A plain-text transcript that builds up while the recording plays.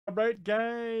Alright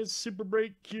guys, Super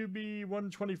Break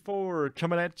QB124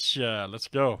 coming at ya. Let's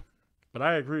go. But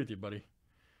I agree with you, buddy.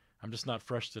 I'm just not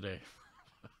fresh today.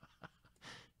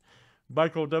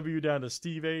 Michael W down to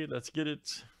Steve A. Let's get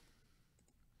it.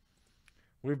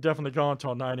 We've definitely gone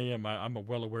till 9 a.m. I'm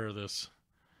well aware of this.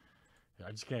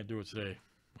 I just can't do it today,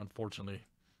 unfortunately.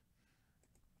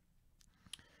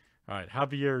 Alright,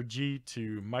 Javier G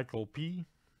to Michael P.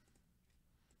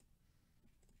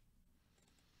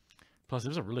 Plus, it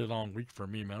was a really long week for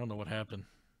me, man. I don't know what happened.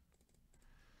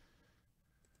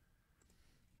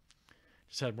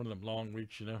 Just had one of them long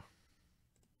weeks, you know.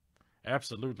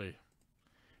 Absolutely.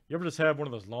 You ever just have one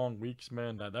of those long weeks,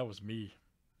 man? That was me.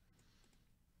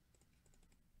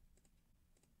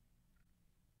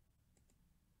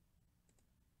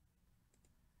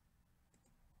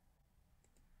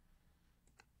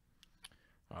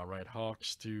 All right,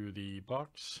 Hawks to the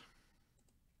Bucks.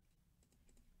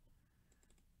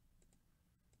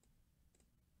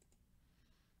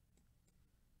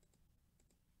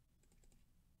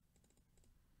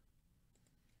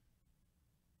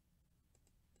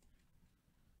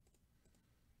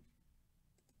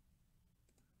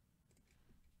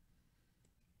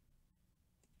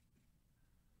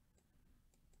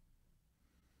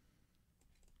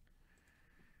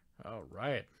 All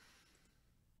right.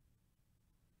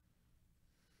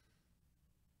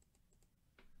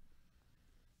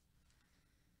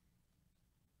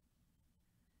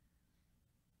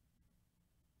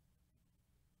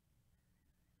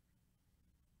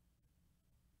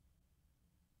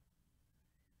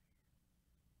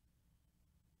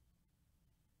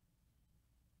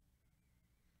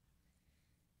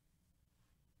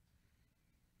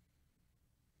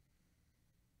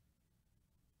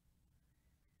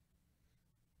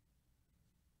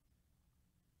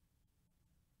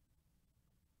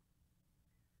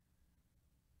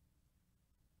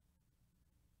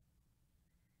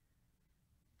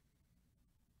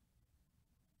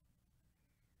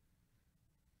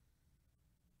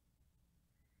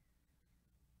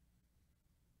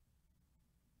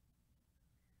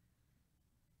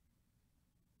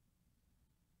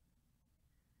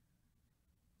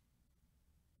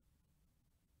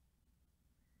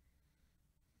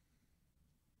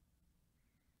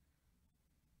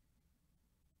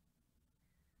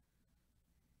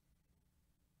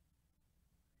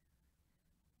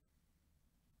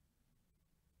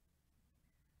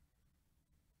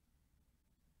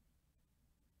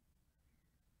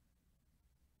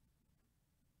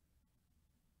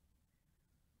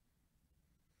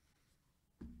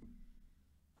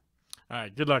 All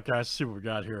right, good luck, guys. Let's see what we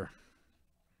got here.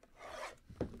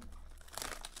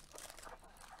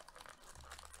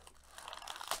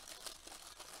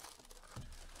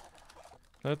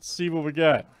 Let's see what we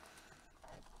got.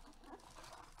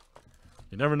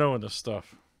 You never know in this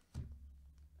stuff.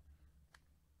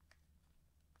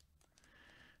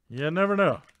 You never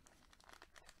know.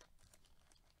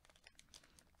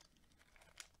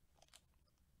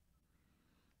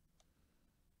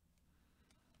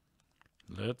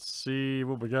 Let's see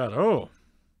what we got. Oh,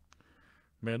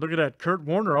 man, look at that. Kurt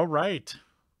Warner. All right.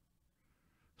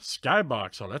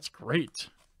 Skybox. Oh, that's great.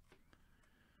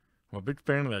 I'm a big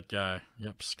fan of that guy.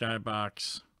 Yep,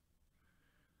 Skybox.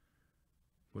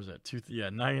 What was that?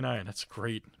 99. That's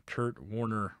great. Kurt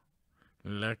Warner.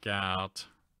 Look out.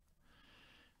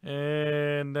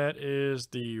 And that is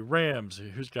the Rams.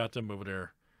 Who's got them over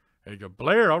there? There you go.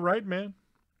 Blair. All right, man.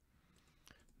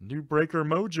 New Breaker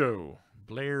Mojo.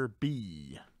 Blair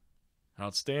B.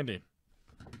 Outstanding.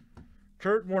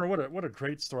 Kurt Warner, what a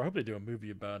great story. I hope they do a movie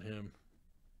about him.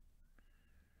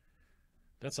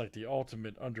 That's like the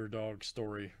ultimate underdog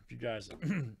story. If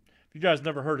you guys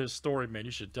never heard his story, man,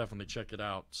 you should definitely check it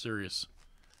out. Serious.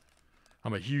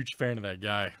 I'm a huge fan of that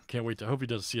guy. Can't wait to hope he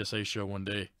does a CSA show one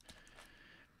day.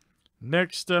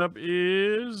 Next up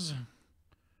is,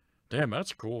 damn,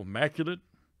 that's cool. Immaculate.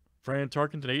 Fran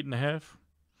Tarkenton, 8.5.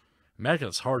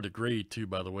 Immaculate's hard to grade too,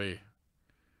 by the way.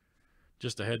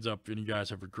 Just a heads up, if you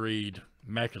guys ever grade,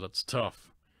 Immaculate's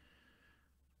tough.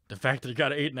 The fact that he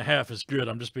got an 8.5 is good.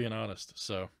 I'm just being honest.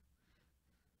 So,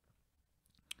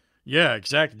 yeah,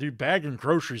 exactly, dude. Bagging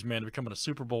groceries, man, becoming a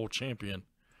Super Bowl champion.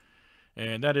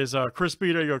 And that is Chris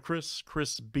B. There you go, Chris.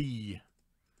 Chris B.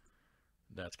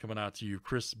 That's coming out to you,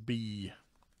 Chris B.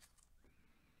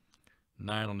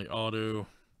 9 on the auto.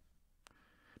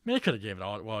 Man, they could have gave it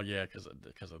all. Well, yeah, because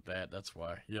of that. That's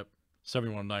why. Yep,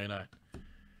 71.99.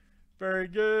 Very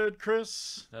good,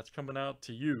 Chris. That's coming out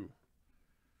to you.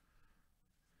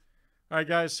 All right,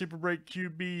 guys. Super Break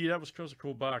QB. That was a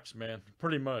cool box, man.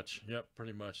 Pretty much. Yep,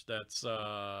 pretty much. That's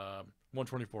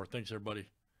 124. Thanks, everybody.